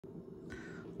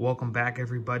Welcome back,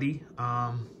 everybody.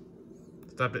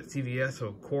 Stopped at CVS, so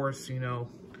of course, you know,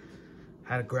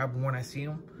 had to grab them when I see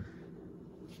them.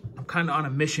 I'm kind of on a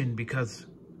mission because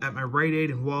at my Rite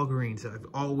Aid and Walgreens, I've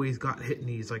always got hit in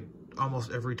these, like almost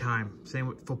every time. Same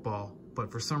with football,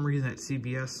 but for some reason at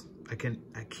CVS, I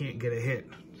can't get a hit.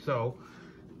 So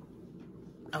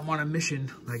I'm on a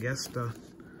mission, I guess, to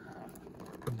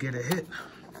get a hit.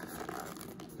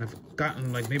 I've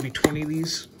gotten like maybe 20 of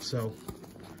these, so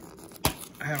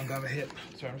I haven't got a hit.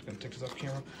 Sorry, I'm just gonna take this off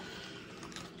camera.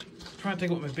 I'm trying to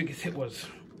think what my biggest hit was.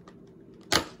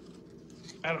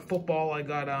 Out of football, I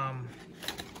got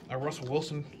a Russell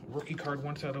Wilson rookie card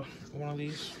once out of one of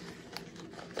these.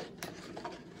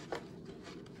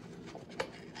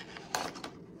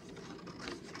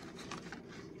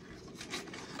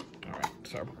 All right,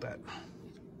 sorry about that.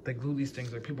 They glue these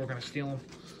things like people are gonna steal them.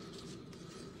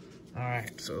 All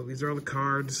right, so these are all the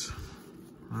cards.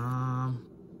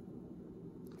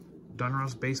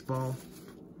 Dunross baseball.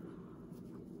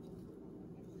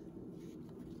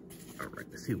 All right,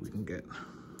 let's see what we can get.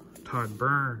 Todd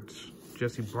Burns,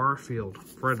 Jesse Barfield,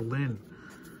 Fred Lynn,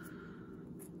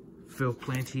 Phil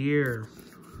Plantier.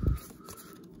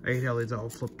 I hate how these all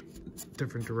flipped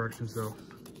different directions though.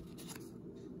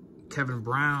 Kevin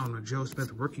Brown, a Joe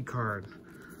Smith rookie card.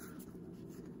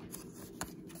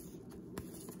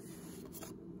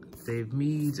 Dave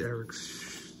Meads, is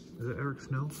it Eric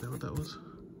Snow? Is that what that was?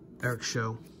 Eric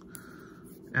Show.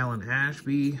 Alan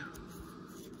Ashby.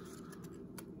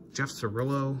 Jeff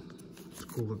Cirillo. It's a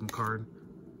cool looking card.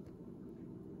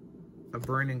 A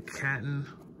Brandon Catton.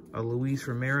 A Luis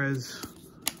Ramirez.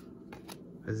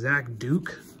 A Zach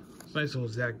Duke. It's a nice little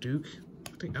Zach Duke.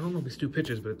 I don't know if he's two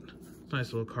pitches, but it's a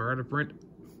nice little card.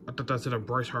 I thought that said a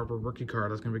Bryce Harper rookie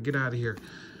card. I was going to get out of here.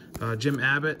 Jim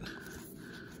Abbott.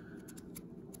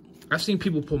 I've seen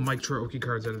people pull Mike Trout rookie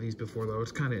cards out of these before, though.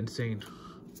 It's kind of insane.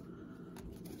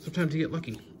 Sometimes you get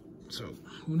lucky, so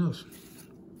who knows?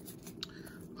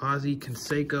 Ozzie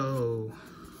Canseco.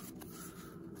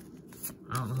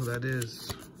 I don't know who that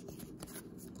is.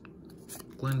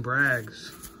 Glenn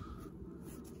Braggs.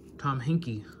 Tom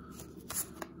Hinkie.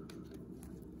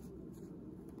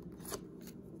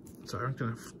 Sorry, I'm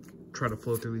going to try to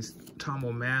flow through these. Tom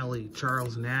O'Malley,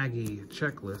 Charles Nagy, a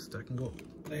checklist. I can go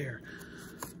there.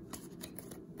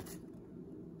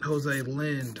 Jose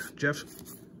Lind, Jeff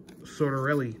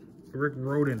Sortorelli, Rick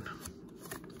Roden,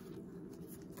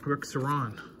 Rick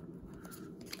Saran,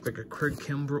 like a Craig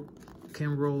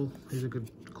Kimbrell, he's a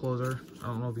good closer. I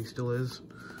don't know if he still is.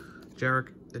 Jared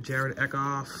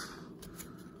Eckhoff,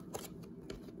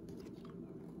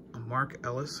 Mark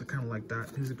Ellis, I kind of like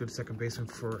that. He's a good second baseman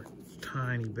for a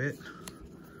tiny bit.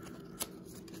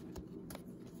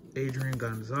 Adrian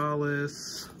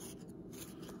Gonzalez.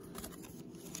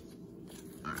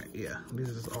 Yeah, these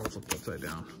are just all flipped upside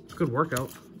down. It's a good workout.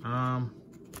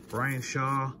 Brian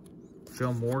Shaw,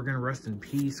 Phil Morgan, rest in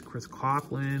peace. Chris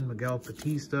Coughlin, Miguel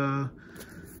Batista,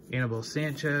 Anibal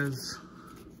Sanchez,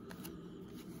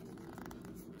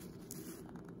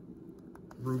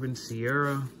 Ruben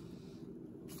Sierra,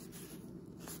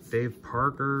 Dave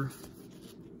Parker,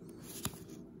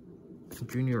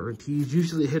 Junior Ortiz.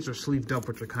 Usually the hits are sleeved up,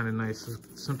 which are kind of nice.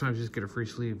 Sometimes you just get a free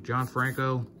sleeve. John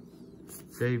Franco.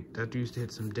 That used to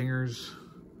hit some dingers.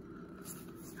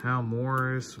 Hal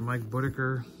Morris, Mike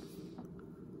Whitaker,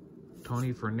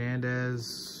 Tony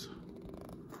Fernandez,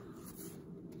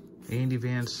 Andy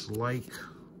Van Slyke.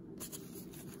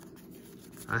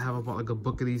 I have about like a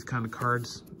book of these kind of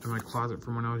cards in my closet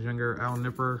from when I was younger. Al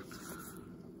Nipper.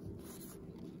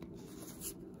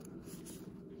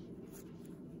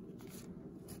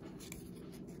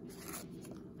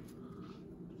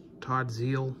 Todd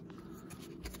Zeal.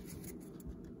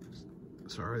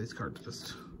 Sorry, these cards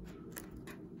just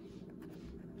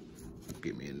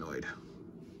get me annoyed.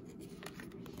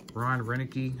 Ron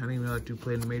Renicky, I didn't even know that dude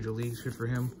played in the major leagues. Good for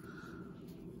him.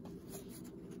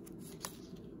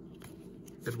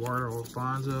 Eduardo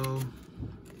Alfonso.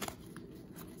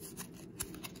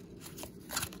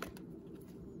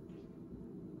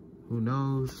 Who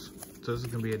knows? So this is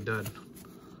gonna be a dud.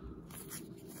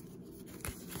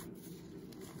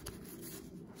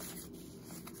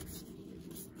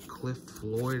 Cliff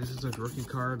Floyd, this is a rookie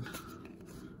card.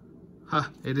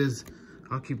 It is.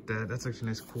 I'll keep that. That's actually a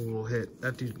nice, cool little hit.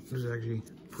 That dude was actually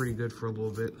pretty good for a little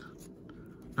bit.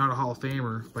 Not a Hall of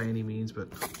Famer by any means, but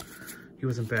he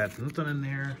wasn't bad. Nothing in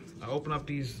there. I open up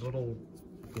these little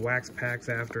wax packs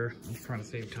after. I'm just trying to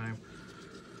save time.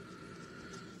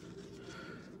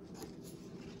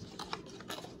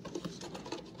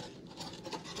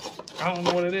 I don't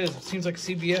know what it is. It seems like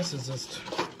CBS is just,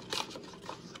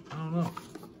 I don't know.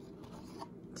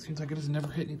 Seems like it has never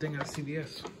hit anything at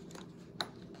CVS.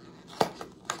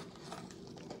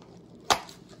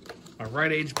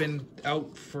 Rite Aid's been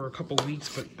out for a couple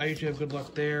weeks, but I usually have good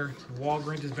luck there.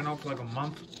 Walgreens has been out for like a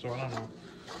month, so I don't know.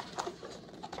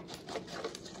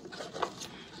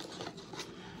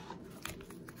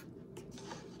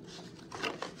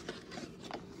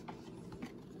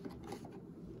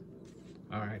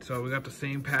 Alright, so we got the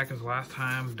same pack as last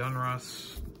time.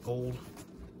 Dunruss, old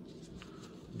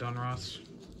Dunruss.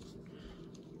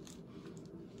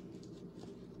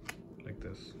 Like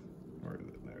this. Where is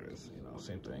it? There it is. You know,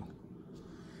 same thing.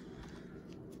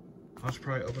 I'll just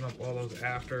probably open up all those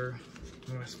after.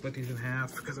 I'm gonna split these in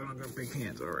half because I don't got big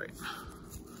hands. Alright.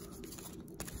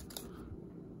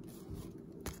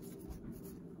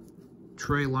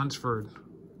 Trey Lunsford.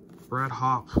 Brad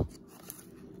Hopp.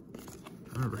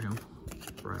 I remember him.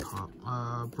 Brad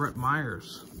Hopp. Brett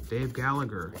Myers. Dave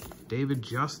Gallagher. David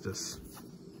Justice.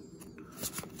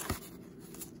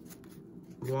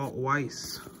 Walt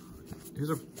Weiss. He's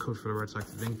a coach for the Red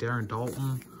Sox, I think. Darren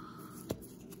Dalton.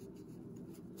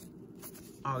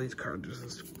 Oh, these cards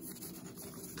just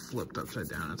flipped upside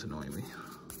down. That's annoying me.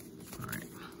 All right.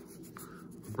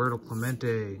 Roberto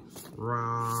Clemente.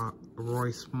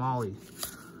 Roy Smalley.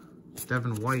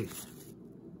 Devin White.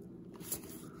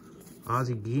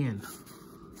 Ozzie Guillen.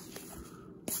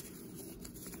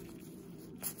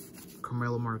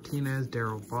 Carmelo Martinez.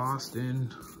 Daryl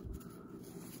Boston.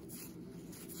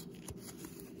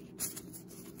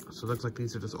 So it looks like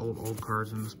these are just old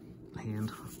cards in this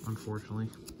hand, unfortunately.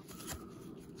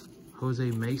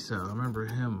 Jose Mesa, I remember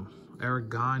him.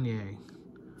 Eric Gagne,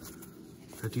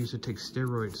 that used to take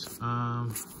steroids.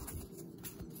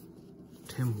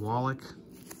 Tim Wallach.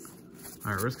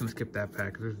 All right, we're just gonna skip that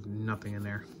pack. There's nothing in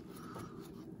there.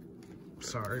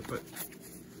 Sorry, but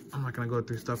I'm not gonna go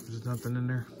through stuff. There's nothing in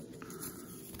there.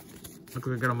 Look,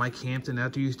 we got a Mike Hampton.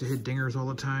 That dude used to hit dingers all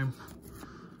the time.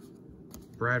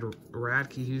 Brad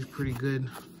Radke, he was pretty good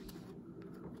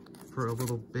for a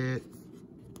little bit.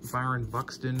 Byron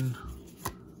Buxton,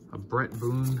 a Brett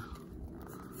Boone.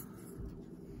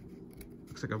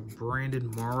 Looks like a Brandon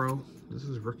Morrow. This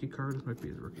is a rookie card. This might be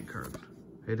his rookie card.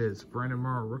 It is. Brandon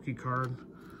Morrow rookie card.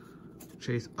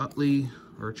 Chase Utley,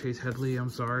 or Chase Headley,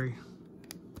 I'm sorry.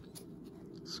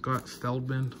 Scott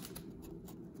Feldman.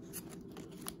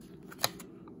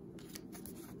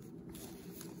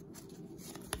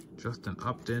 Justin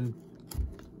Upton.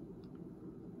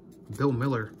 Bill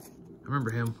Miller. I remember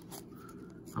him.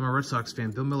 I'm a Red Sox fan.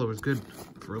 Bill Miller was good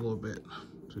for a little bit.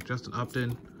 So Justin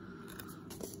Upton.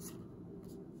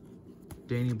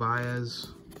 Danny Baez.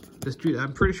 This dude,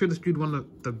 I'm pretty sure this dude won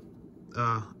the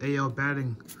AL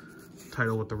batting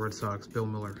title with the Red Sox. Bill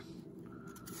Miller.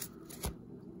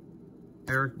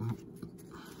 Eric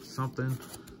something.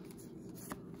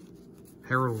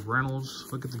 Harold Reynolds.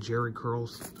 Look at the Jerry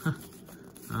curls.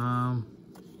 I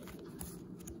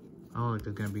don't think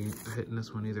they're gonna be hitting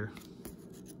this one either.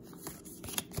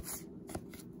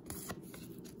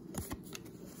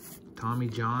 Tommy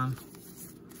John.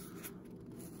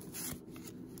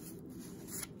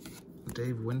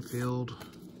 Dave Winfield.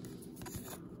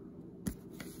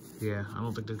 Yeah, I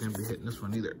don't think they're gonna be hitting this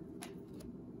one either.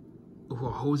 Ooh, a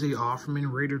Jose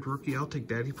Offerman rated rookie. I'll take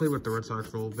that. He played with the Red Sox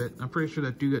for a little bit. I'm pretty sure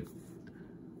that dude got...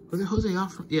 Was it Jose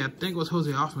Offerman? Yeah, I think it was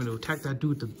Jose Offerman who attacked that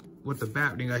dude with the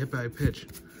bat when he got hit by a pitch.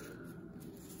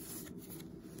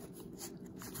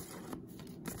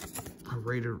 A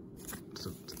rated...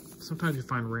 So, sometimes you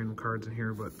find random cards in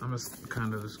here, but I'm just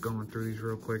kind of just going through these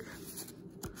real quick.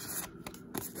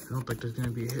 I don't think there's going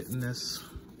to be hitting this.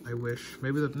 I wish.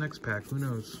 Maybe the next pack. Who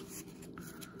knows?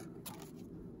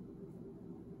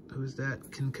 Who's that?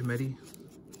 Ken Committee?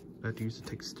 That used to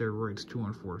take steroids too,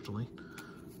 unfortunately.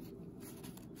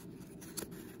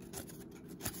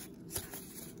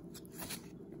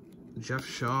 Jeff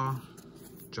Shaw.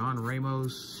 John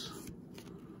Ramos.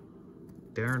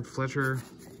 Darren Fletcher.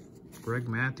 Greg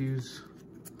Matthews.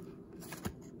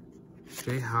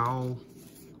 Jay Howell.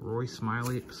 Roy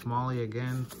Smalley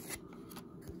again.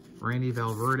 Randy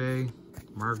Valverde.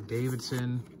 Mark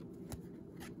Davidson.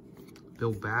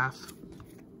 Bill Bath.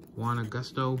 Juan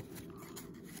Augusto.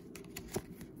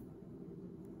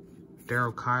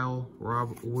 Darryl Kyle.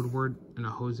 Rob Woodward. And a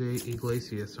Jose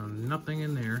Iglesias. So nothing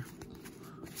in there,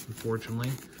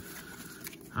 unfortunately.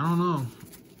 I don't know.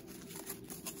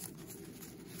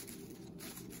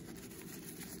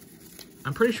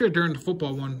 I'm pretty sure during the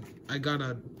football one, I got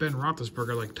a Ben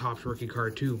Roethlisberger like Topps rookie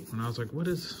card too. And I was like, what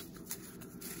is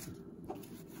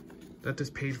that? This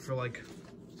paid for like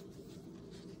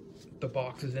the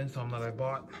boxes in some that I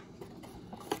bought.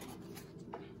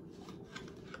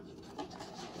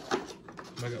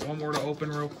 I got one more to open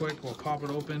real quick. We'll pop it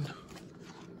open.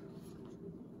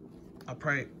 I'll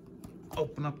probably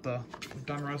open up the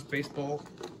Donruss baseball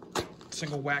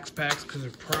single wax packs because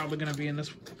they're probably gonna be in this,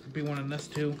 be one in this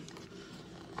too.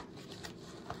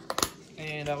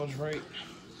 And I was right.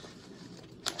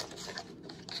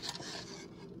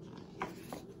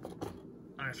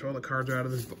 All right, so all the cards are out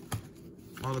of this.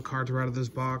 All the cards are out of this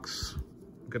box.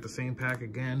 Got the same pack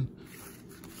again.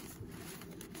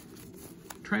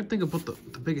 Trying to think about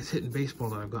the biggest hit in baseball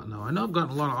that I've gotten though. I know I've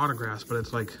gotten a lot of autographs, but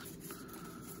it's like,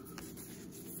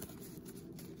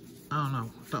 I don't know.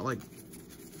 It's not like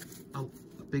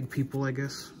big people, I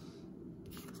guess.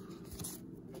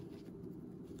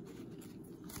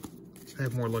 I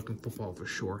have more luck in football for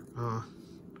sure. We're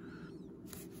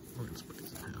gonna split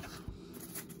these in half.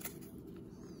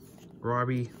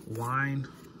 Robbie Wine.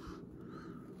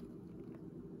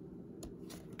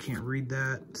 Can't read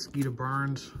that. Skeeter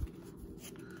Barnes.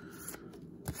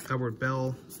 Edward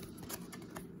Bell.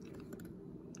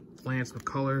 Lance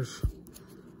McCullers.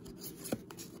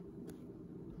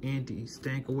 Andy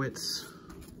Stankiewicz.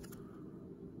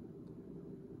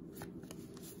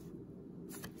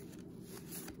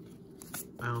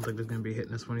 I don't think there's going to be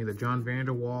hitting this one either. John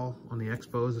Vanderwall on the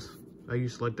Expos. I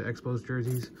used to like the Expos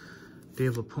jerseys.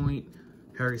 Dave LaPointe.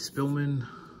 Harry Spillman.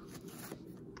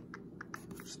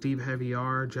 Steve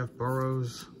Javier. Jeff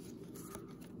Burrows.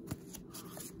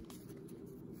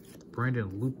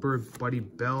 Brandon Looper. Buddy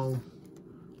Bell.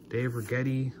 Dave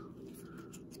Righetti.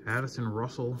 Addison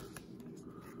Russell.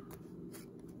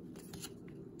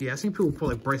 Yeah, I've seen people pull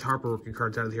like Bryce Harper rookie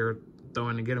cards out of here, though,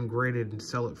 and get them graded and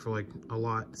sell it for like a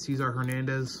lot. Cesar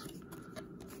Hernandez.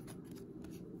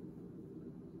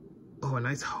 Oh, a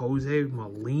nice Jose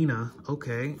Molina.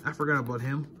 Okay, I forgot about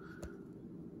him.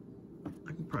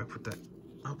 I can probably put that,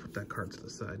 I'll put that card to the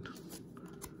side.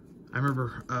 I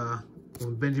remember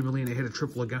when Benjamin Molina hit a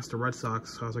triple against the Red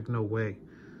Sox, I was like, no way.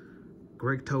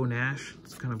 Greg Toe Nash.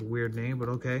 It's kind of a weird name, but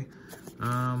okay.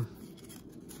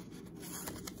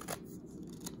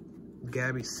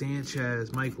 Gabby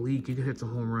Sanchez, Mike Leake, you could hit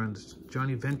some home runs.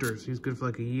 Johnny Venters, he's good for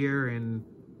like a year, and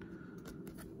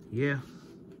yeah,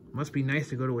 must be nice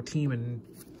to go to a team and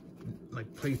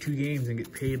like play 2 games and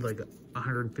get paid like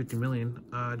 150 million.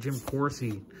 Jim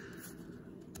Corsi,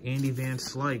 Andy Van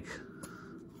Slyke,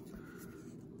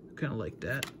 kind of like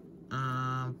that.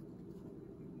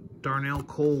 Darnell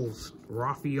Coles,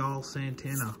 Rafael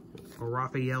Santana,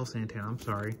 I'm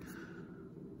sorry.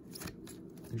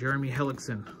 Jeremy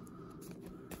Hellickson.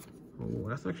 Oh,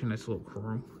 that's actually a nice little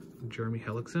chrome. Jeremy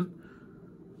Hellickson.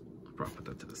 I'll probably put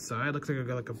that to the side. Looks like I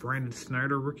got like a Brandon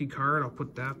Snyder rookie card. I'll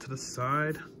put that to the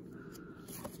side.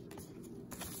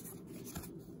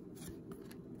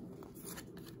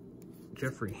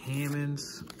 Jeffrey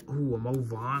Hammonds. Ooh, a Mo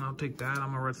Vaughn. I'll take that.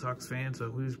 I'm a Red Sox fan,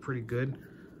 so he's pretty good.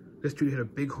 This dude hit a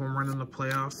big home run in the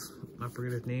playoffs. I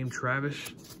forget his name. Travis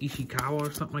Ishikawa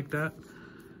or something like that.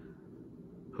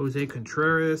 Jose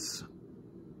Contreras.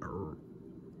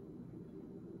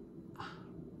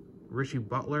 Richie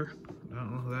Butler. I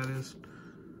don't know who that is.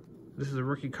 This is a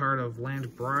rookie card of Lance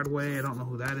Broadway. I don't know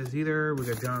who that is either. We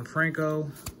got John Franco.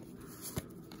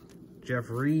 Jeff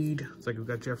Reed. It's like we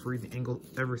got Jeff Reed in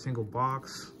every single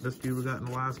box. This dude we got in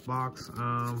the last box.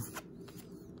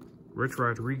 Rich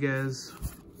Rodriguez.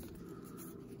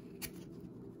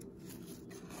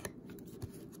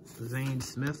 Zane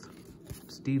Smith.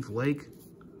 Steve Lake.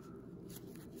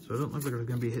 So it doesn't look like they're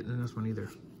going to be hitting in this one either.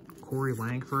 Corey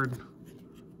Langford.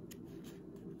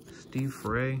 Steve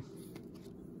Frey.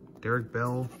 Derek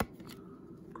Bell.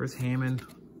 Chris Hammond.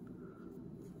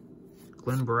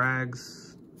 Glenn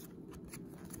Braggs.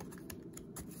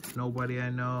 Nobody I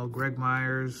know. Greg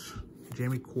Myers.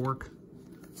 Jamie Cork.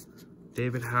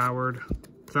 David Howard.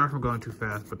 Sorry if I'm going too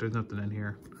fast, but there's nothing in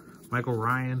here. Michael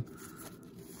Ryan.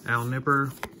 Al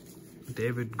Nipper.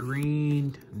 David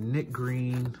Green. Nick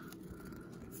Green.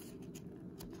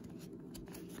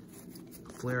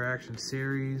 Flair Action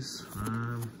Series.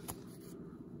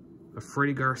 A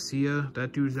Freddie Garcia.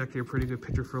 That dude's actually a pretty good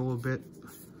pitcher for a little bit.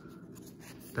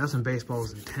 That's when baseball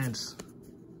was intense.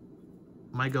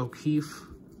 Mike O'Keefe.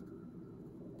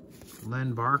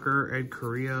 Len Barker. Ed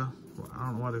Correa. Well, I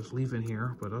don't know why there's leaf in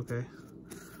here, but okay.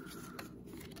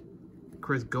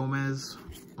 Chris Gomez.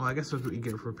 Well, I guess that's what you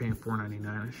get for paying $4.99.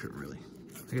 I guess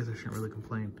I shouldn't really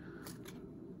complain.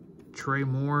 Trey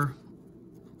Moore.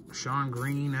 Sean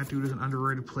Green. That dude is an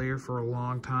underrated player for a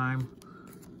long time.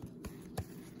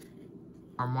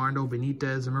 Armando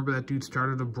Benitez. Remember that dude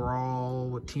started a brawl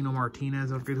with Tino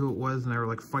Martinez. I forget who it was, and they were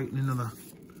like fighting into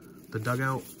the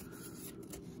dugout.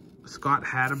 Scott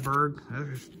Hatteberg.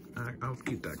 I'll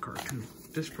keep that card too.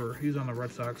 Just for, he was on the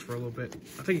Red Sox for a little bit.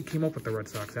 I think he came up with the Red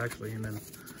Sox, actually, and then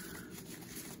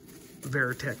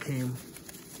Veritek came.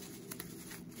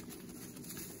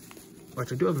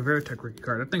 Which I do have a Veritek rookie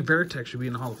card. I think Veritek should be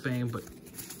in the Hall of Fame, but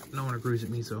no one agrees with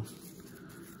me, so.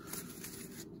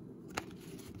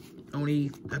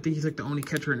 I think he's like the only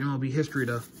catcher in MLB history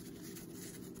to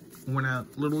win a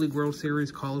Little League World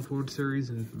Series, College World Series,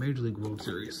 and Major League World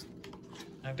Series.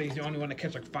 I think he's the only one to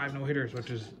catch like 5 no-hitters,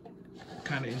 which is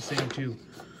kind of insane too.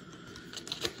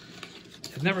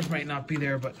 His numbers might not be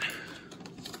there, but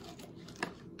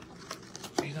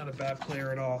he's not a bad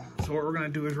player at all. So what we're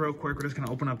going to do is real quick, we're just going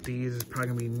to open up these. There's probably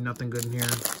going to be nothing good in here.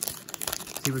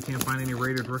 See if we can't find any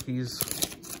rated rookies.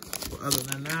 But other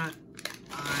than that,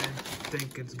 I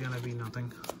think it's going to be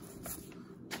nothing.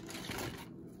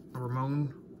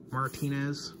 Ramon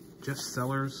Martinez, Jeff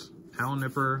Sellers, Al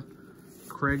Nipper,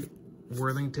 Craig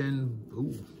Worthington.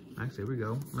 Ooh, actually, here we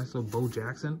go. Nice little Bo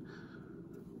Jackson.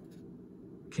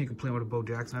 Can't complain with a Bo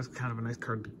Jackson. That's kind of a nice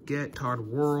card to get. Todd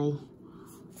Worrell,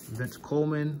 Vince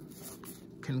Coleman,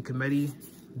 Ken Cometti,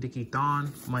 Dickie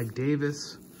Thon, Mike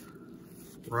Davis,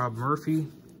 Rob Murphy,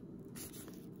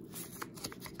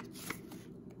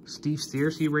 Steve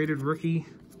Searcy rated rookie,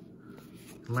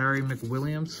 Larry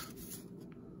McWilliams.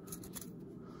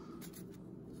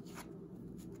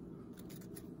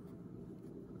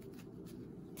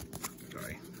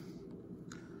 Sorry.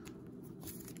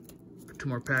 2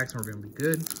 more packs and we're going to be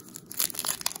good.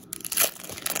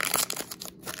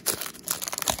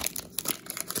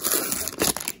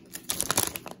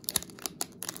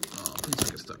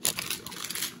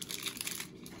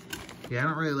 Yeah, I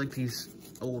don't really like these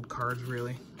old cards,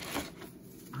 really.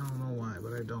 I don't know why,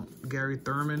 but I don't. Gary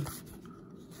Thurman,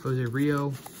 Jose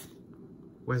Rio,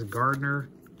 Wes Gardner,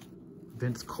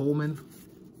 Vince Coleman,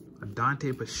 a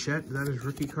Dante Bichette. Is that his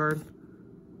rookie card?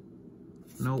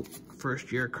 Nope. First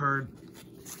year card.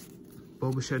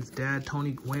 Bo Bichette's dad,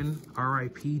 Tony Gwynn,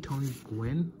 R.I.P. Tony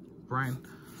Gwynn, Brian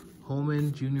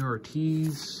Holman, Junior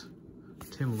Ortiz,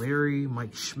 Tim Leary,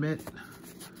 Mike Schmidt,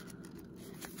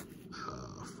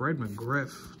 Fred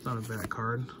McGriff. It's not a bad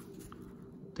card.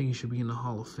 I think he should be in the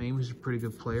Hall of Fame. He's a pretty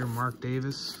good player. Mark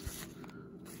Davis,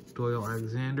 Doyle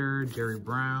Alexander, Jerry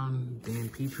Brown, Dan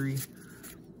Petrie.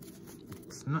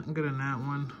 It's nothing good in that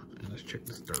one. And let's check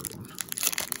this third one.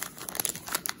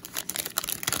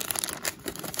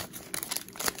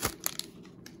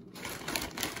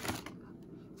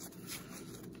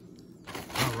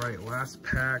 All right, last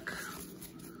pack.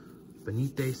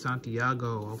 Benite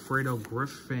Santiago, Alfredo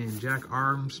Griffin, Jack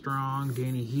Armstrong,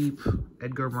 Danny Heap,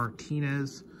 Edgar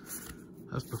Martinez.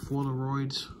 That's before the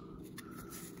roids.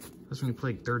 That's when he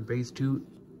played third base too.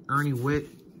 Ernie Witt,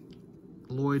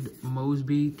 Lloyd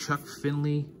Mosby, Chuck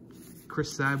Finley,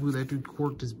 Chris Sabu, that dude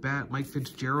corked his bat, Mike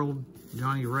Fitzgerald,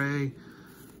 Johnny Ray,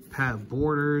 Pat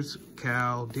Borders,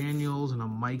 Cal Daniels, and a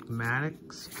Mike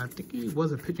Maddox. I think he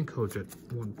was a pitching coach at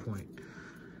one point.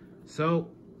 So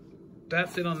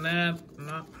that's it on that.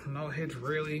 No hits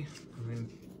really. I mean,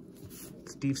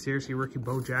 Steve Searcy, rookie.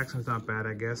 Bo Jackson's not bad,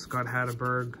 I guess. Scott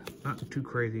Hatterberg, not too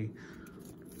crazy.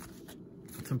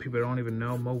 Some people don't even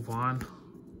know. Mo Vaughn.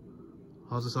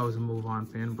 I was just always a Mo Vaughn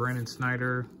fan. Brandon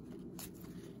Snyder,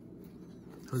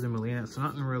 Jose Molina. So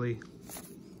nothing really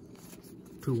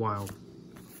too wild.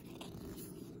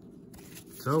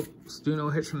 So still no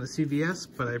hits from the CVS,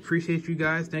 but I appreciate you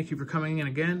guys. Thank you for coming in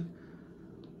again.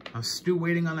 I'm still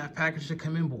waiting on that package to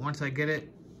come in, but once I get it,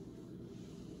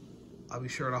 I'll be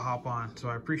sure to hop on. So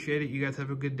I appreciate it. You guys have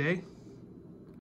a good day.